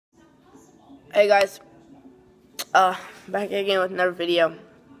Hey guys, back again with another video.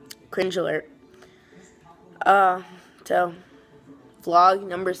 Cringe alert. So vlog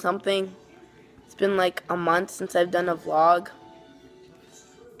number something. It's been like a month since I've done a vlog.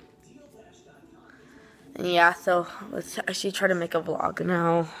 And yeah, so let's actually try to make a vlog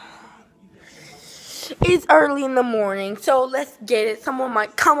now. It's early in the morning, so let's get it. Someone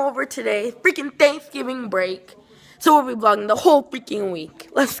might come over today. Freaking Thanksgiving break. So we'll be vlogging the whole freaking week.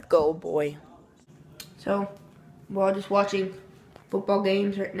 Let's go, boy. So, we're all just watching football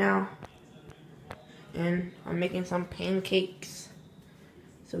games right now. And I'm making some pancakes.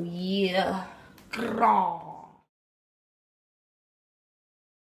 So, yeah. So,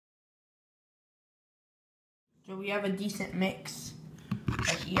 we have a decent mix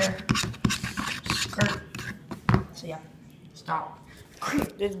right here. Skirt. So, yeah. Stop.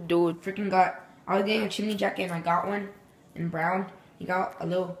 This dude freaking got... I was getting a chimney jacket and I got one in brown. He got a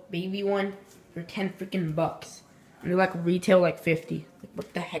little baby one for 10 freaking bucks. And they're like retail like 50. Like,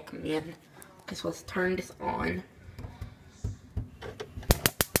 what the heck, man? Guess let's turn this on.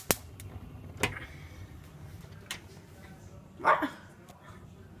 Ah.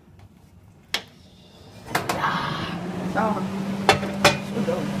 Oh.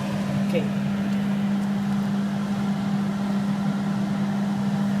 Okay.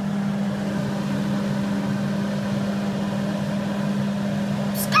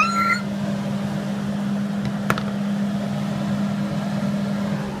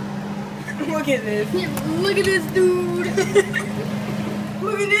 Look at this. Look at this dude.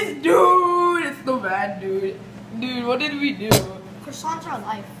 Look at this dude. It's so bad, dude. Dude, what did we do? Croissants are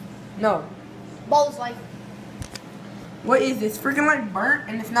life. No. Ball is life. What is this? Freaking like burnt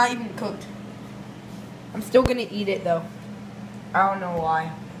and it's not even cooked. I'm still gonna eat it though. I don't know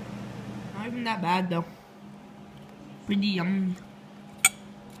why. Not even that bad though. Pretty yummy.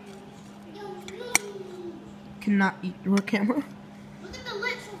 Cannot eat your camera. Look at the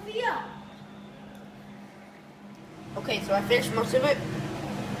lid, Sophia. Okay, so I finished most of it,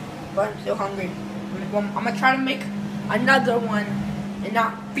 but I'm still hungry. I'm gonna try to make another one and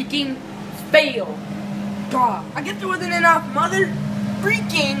not freaking fail. God, I guess there wasn't enough mother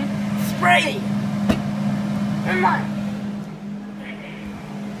freaking spray. Never mind.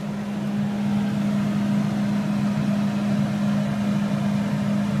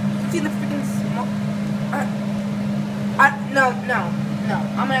 See the freaking smoke? No.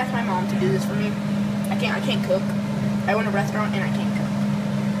 I'm gonna ask my mom to do this for me. I can't cook. I own a restaurant and I can't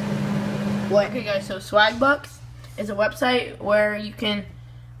cook. What? Okay guys, so Swagbucks is a website where you can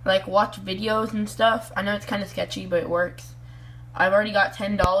like watch videos and stuff. I know it's kind of sketchy, but it works. I've already got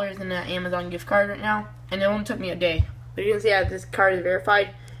 $10 in an Amazon gift card right now, and it only took me a day. But you can see that this card is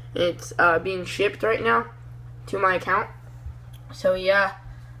verified. It's being shipped right now to my account. So yeah,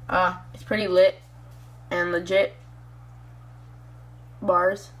 it's pretty lit and legit.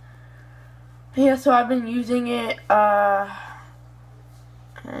 Bars. Yeah, so I've been using it, and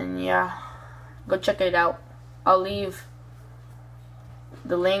yeah, go check it out. I'll leave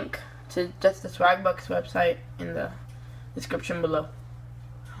the link to just the Swagbucks website in the description below.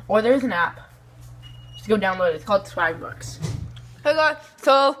 Or there's an app. Just go download it. It's called Swagbucks. Hey guys,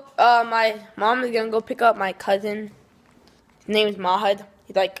 so my mom is gonna go pick up my cousin. His name is Mahad.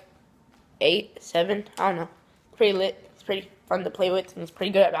 He's like 8, 7, I don't know. Pretty lit. He's pretty fun to play with, and he's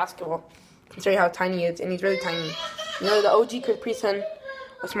pretty good at basketball. Considering how tiny he is, and he's really tiny. You know, the OG Capri Sun.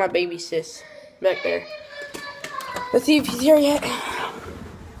 That's my baby sis back there. Let's see if he's here yet.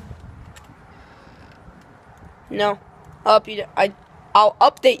 No, I'll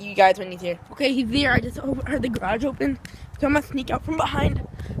update you guys when he's here. Okay, he's there. I just heard the garage open, so I'm gonna sneak out from behind.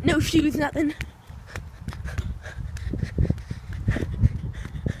 No shoes, nothing.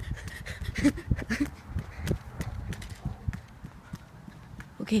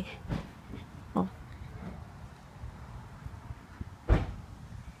 Okay. Oh.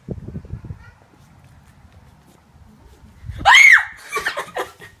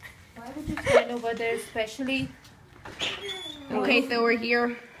 Why would you stand over there especially? Okay, so we're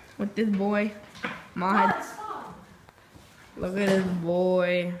here with this boy, Mahad. Look at this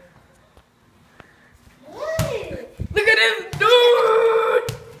boy. Look at this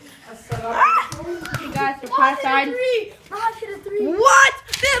dude! Hey guys, surprise side. What?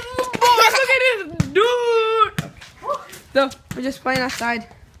 This little boy, look at this dude! So, we're just playing outside.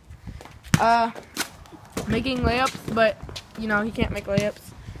 Making layups, but, you know, he can't make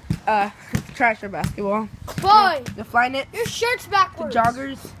layups. It's trash for basketball. Boy! The Flyknit. Your shirt's backwards. The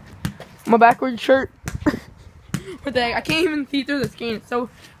joggers. My backwards shirt. What the heck? I can't even see through the screen. It's so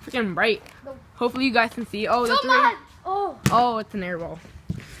freaking bright. Hopefully you guys can see. Oh, that's right. Oh. Oh, it's an air ball.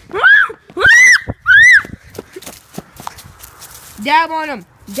 Dab on him.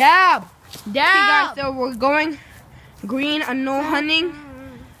 Dab. Dab. Okay, guys, so we're going green and no hunting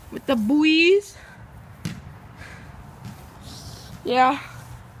with the buoys. Yeah.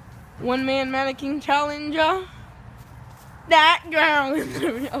 One man mannequin challenge. That girl.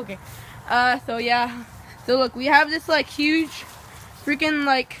 Okay. So yeah. So look, we have this like huge freaking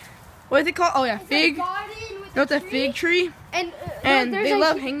like, what is it called? Oh yeah, fig. No, it's a fig tree. And they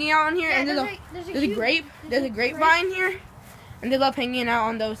love hanging out on here. Yeah, and there's a grapevine here. And they love hanging out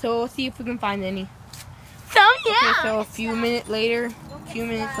on those. So we'll see if we can find any. So yeah. Okay, so a few minutes later,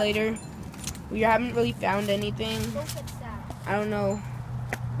 we haven't really found anything. I don't know.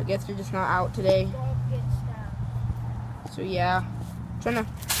 I guess they're just not out today. So yeah, I'm trying to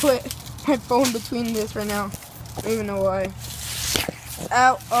put my phone between this right now. I don't even know why.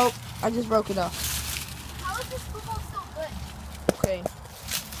 Ow! Oh, I just broke it off. How is this football so good? Okay.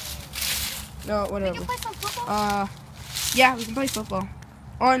 No, whatever. We can play some football? Yeah, we can play football.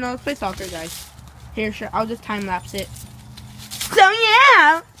 Or no, let's play soccer, guys. Here, sure. I'll just time lapse it. So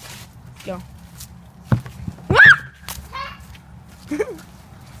yeah. Let's go.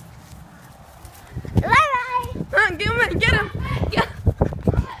 Get him!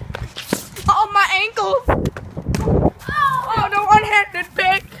 Oh, my ankles! Oh, the one-handed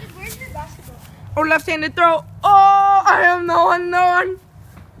pick! Where's your basketball? Or left-handed throw. Oh, I am no one.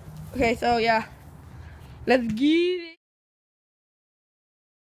 Okay, so yeah. Let's get it.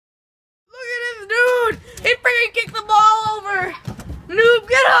 Look at this dude! He freaking kicked the ball over! Noob,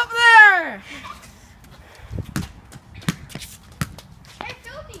 get up there! Hey,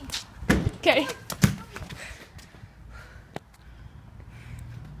 Toby! Okay.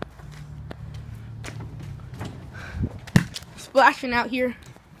 Splashing out here.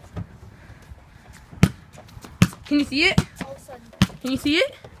 Can you see it? All of a sudden. Can you see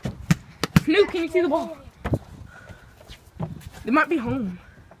it? Noob, can you see the ball? They might be home.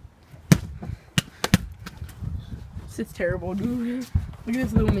 This is terrible, dude. Look at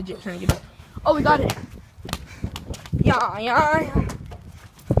this little midget trying to get up. Oh, we got it. Yeah.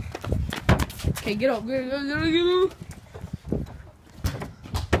 Okay, get up. Get up.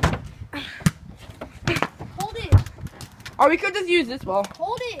 Hold it. Or we could just use this ball.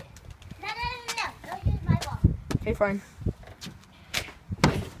 Hold it. No. Don't use my ball. Okay, fine.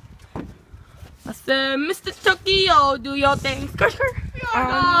 I said, Mr. Tokyo, do your thing. Guys, playing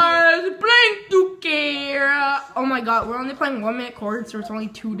 2K. Oh my god, we're only playing 1 minute quarters, so it's only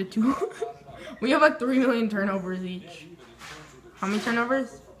 2-2. We have like 3 million turnovers each. How many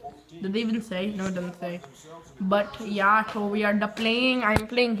turnovers? Did they even say? No, it doesn't say. But yeah, so we are playing. I'm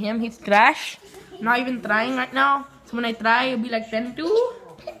playing him. He's trash. Not even trying right now. So when I try, it'll be like 10-2. So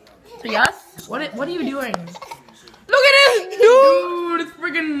yes. What are you doing? Look at this dude! It's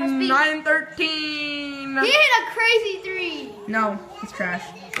freaking 9-13. He hit a crazy 3. No, it's trash.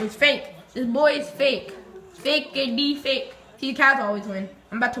 It's fake. This boy is fake. Fake AD fake. See, the Cavs always win.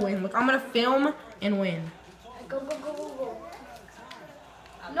 I'm about to win. Look, I'm gonna film and win. Go.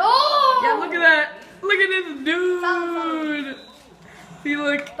 No! Yeah, look at that. Look at this dude. See,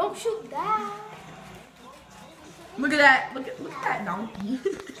 look. Don't shoot that. Look at that. Look at that donkey.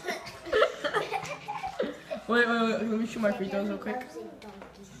 Wait. Let me shoot my free throws real quick.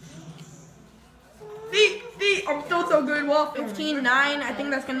 See, I'm still so good. Well, 15-9. I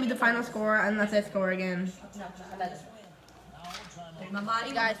think that's gonna be the final score, unless I score again.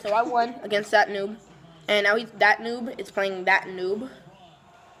 Hey guys, so I won against that noob, and now that noob is playing that noob,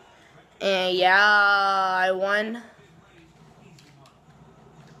 and yeah, I won.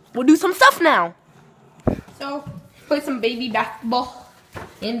 We'll do some stuff now. So play some baby basketball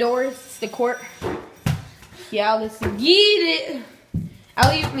indoors, the court. Yeah, let's get it.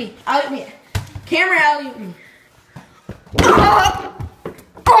 Alley-oop me. Camera alley-oop me.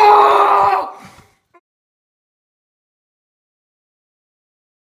 Oh!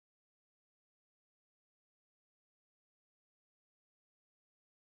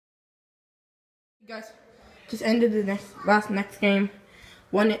 Guys, just ended the next game.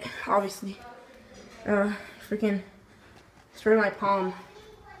 Won it, obviously. Freaking sprayed my palm.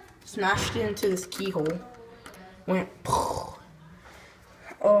 Smashed it into this keyhole. Went, oh,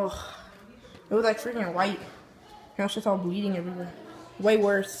 it was like freaking white. Now it's just all bleeding everywhere. Way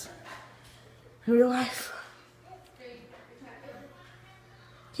worse in real life.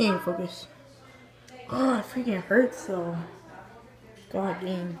 Can't even focus. Oh, it freaking hurts though. God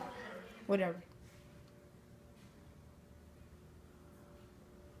dang. Whatever.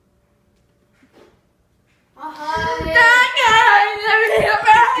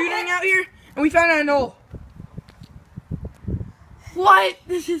 Shooting out here, and we found a knoll. What?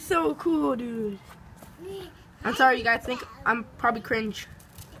 This is so cool, dude. I'm sorry, you guys think I'm probably cringe.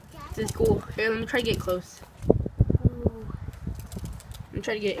 This is cool. Here, let me try to get close. Ooh, Let me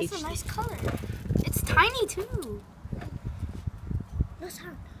try to get that's HD. a nice color. It's tiny too. No,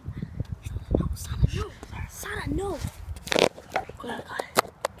 Sarah. No, Sarah, no. Sarah, no.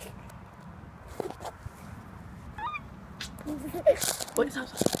 What is that?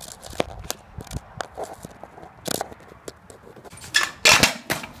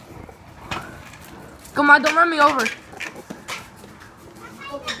 Come on, don't run me over.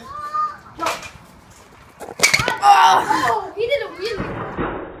 Oh, he did a really.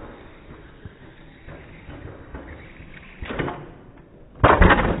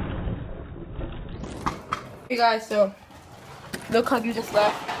 Hey guys, so look how you just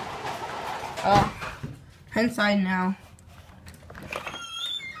left. Inside now.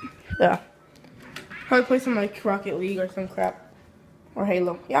 Yeah. Probably play some like Rocket League or some crap. Or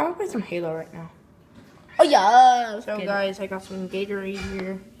Halo. Yeah, I'm gonna play some Halo right now. Oh yeah. So guys, I got some Gatorade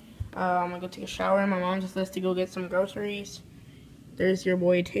here. I'm gonna go take a shower. My mom just left to go get some groceries. There's your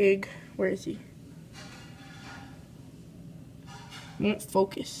boy Tig. Where is he? Won't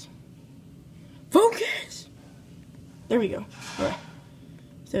focus. Focus! There we go. Alright.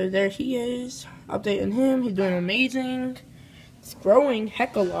 So there he is. Updating him. He's doing amazing. It's growing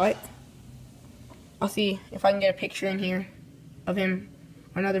heck a lot. I'll see if I can get a picture in here of him.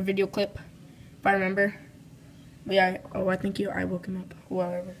 Another video clip. If I remember. But yeah, oh, I think I woke him up.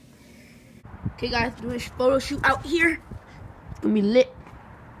 Whatever. Okay, guys, doing a photo shoot out here. It's gonna be lit.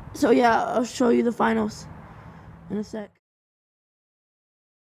 So yeah, I'll show you the finals in a sec.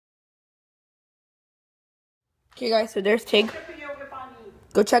 Okay, guys, so there's Tig.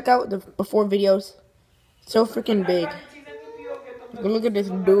 Go check out the before videos. So freaking big. Go look at this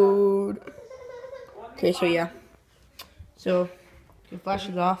dude. Okay, so yeah. So the flash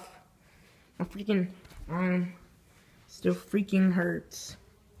is off. My freaking arm still freaking hurts.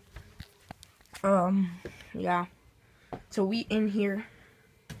 Yeah. So we in here.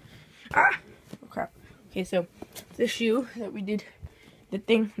 Ah! Oh crap. Okay, so the shoe that we did the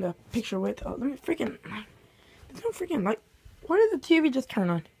picture with. Oh, let me freaking. There's no freaking light. Why did the TV just turn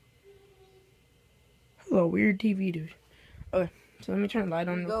on? Hello, weird TV, dude. Okay, so let me turn the light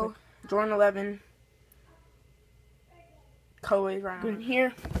on real quick. Jordan 11. Colorways right in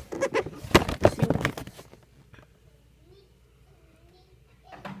here.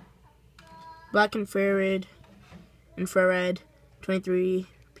 Black infrared, 23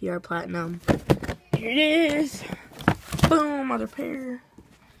 PR platinum. Here it is. Boom, other pair.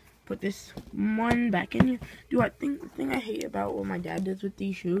 Put this one back in here. Dude, I think the thing I hate about what my dad does with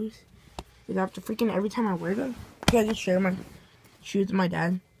these shoes is after freaking every time I wear them, I just share my shoes with my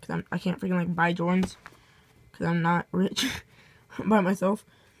dad because I can't freaking like buy Jordans because I'm not rich by myself.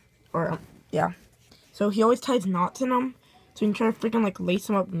 Or yeah, so he always ties knots in them. So you can try to freaking like lace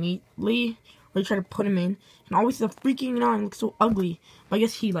them up neatly, or you try to put them in, and always the freaking knot and looks so ugly. But I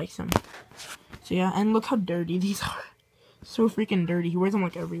guess he likes them. So yeah, and look how dirty these are. So freaking dirty. He wears them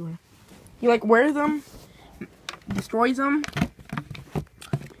like everywhere. He like wears them, destroys them,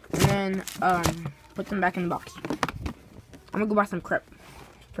 and then put them back in the box. I'm gonna go buy some crepe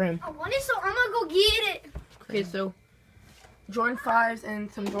for him. I want it, so I'm gonna go get it. Okay, so Jordan 5s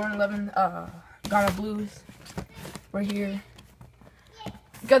and some Jordan 11 Gamma Blues right here.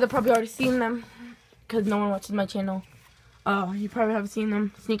 You guys have probably already seen them because no one watches my channel. You probably haven't seen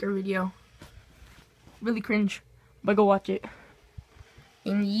them. Sneaker video. Really cringe, but go watch it.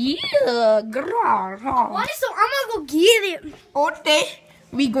 And yeah, I want it, so I'm gonna go get it. okay,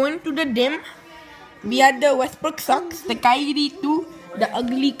 we going to the gym. We had the Westbrook socks, the Kyrie 2, the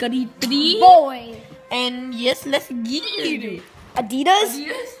ugly Curry 3. Boy. And yes, let's get it. Adidas,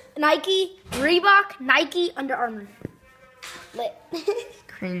 Nike, Reebok, Nike, Under Armour. Lit.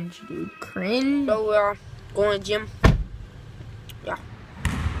 Cringe, dude. Cringe. So, going to the gym. Yeah.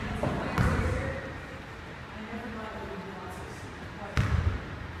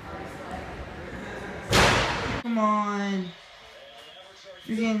 Come on.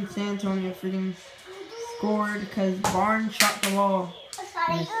 Freaking San Antonio freaking scored because Barnes shot the ball.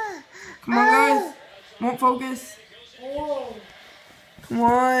 Yes. Come on, guys. Won't focus. Come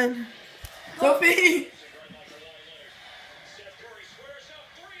on. Sophie.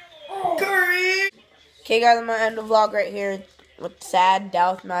 Curry. Okay, guys, I'm going to end the vlog right here with sad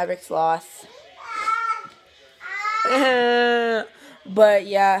Dallas Mavericks loss. But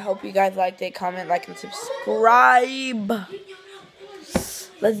yeah, I hope you guys liked it. Comment, like, and subscribe.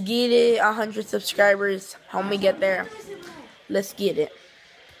 Let's get it. 100 subscribers. Help me get there. Let's get it.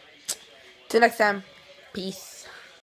 Till next time. Peace.